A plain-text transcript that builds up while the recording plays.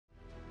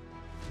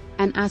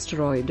An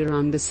asteroid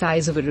around the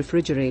size of a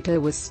refrigerator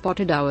was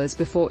spotted hours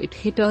before it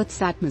hit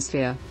Earth's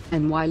atmosphere,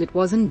 and while it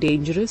wasn't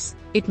dangerous,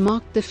 it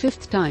marked the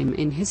fifth time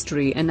in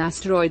history an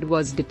asteroid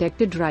was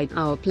detected right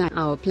our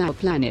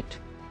planet.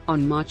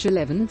 On March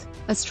 11,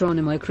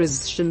 astronomer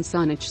Christian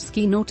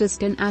Sarnecki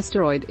noticed an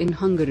asteroid in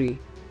Hungary.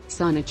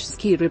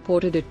 Sarnecki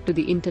reported it to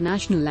the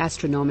International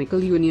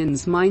Astronomical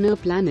Union's Minor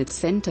Planets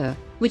Center,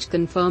 which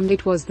confirmed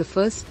it was the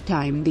first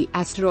time the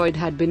asteroid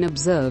had been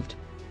observed.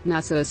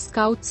 NASA's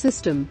Scout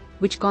system,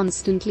 which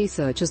constantly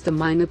searches the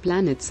Minor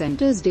Planet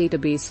Center's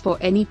database for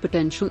any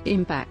potential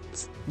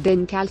impacts,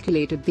 then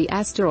calculated the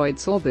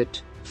asteroid's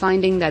orbit,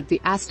 finding that the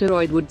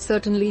asteroid would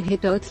certainly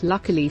hit Earth.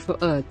 Luckily for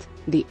Earth,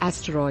 the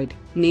asteroid,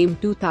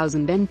 named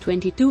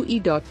 2022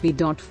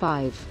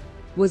 E.V.5,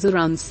 was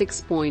around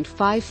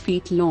 6.5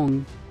 feet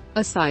long,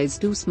 a size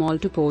too small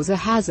to pose a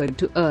hazard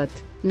to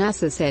Earth,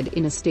 NASA said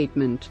in a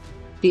statement.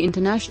 The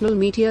International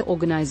Meteor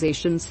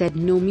Organization said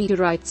no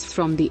meteorites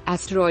from the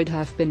asteroid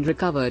have been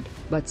recovered,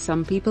 but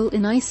some people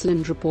in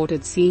Iceland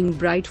reported seeing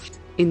bright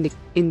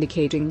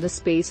indicating the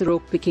space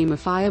rock became a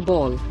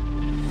fireball.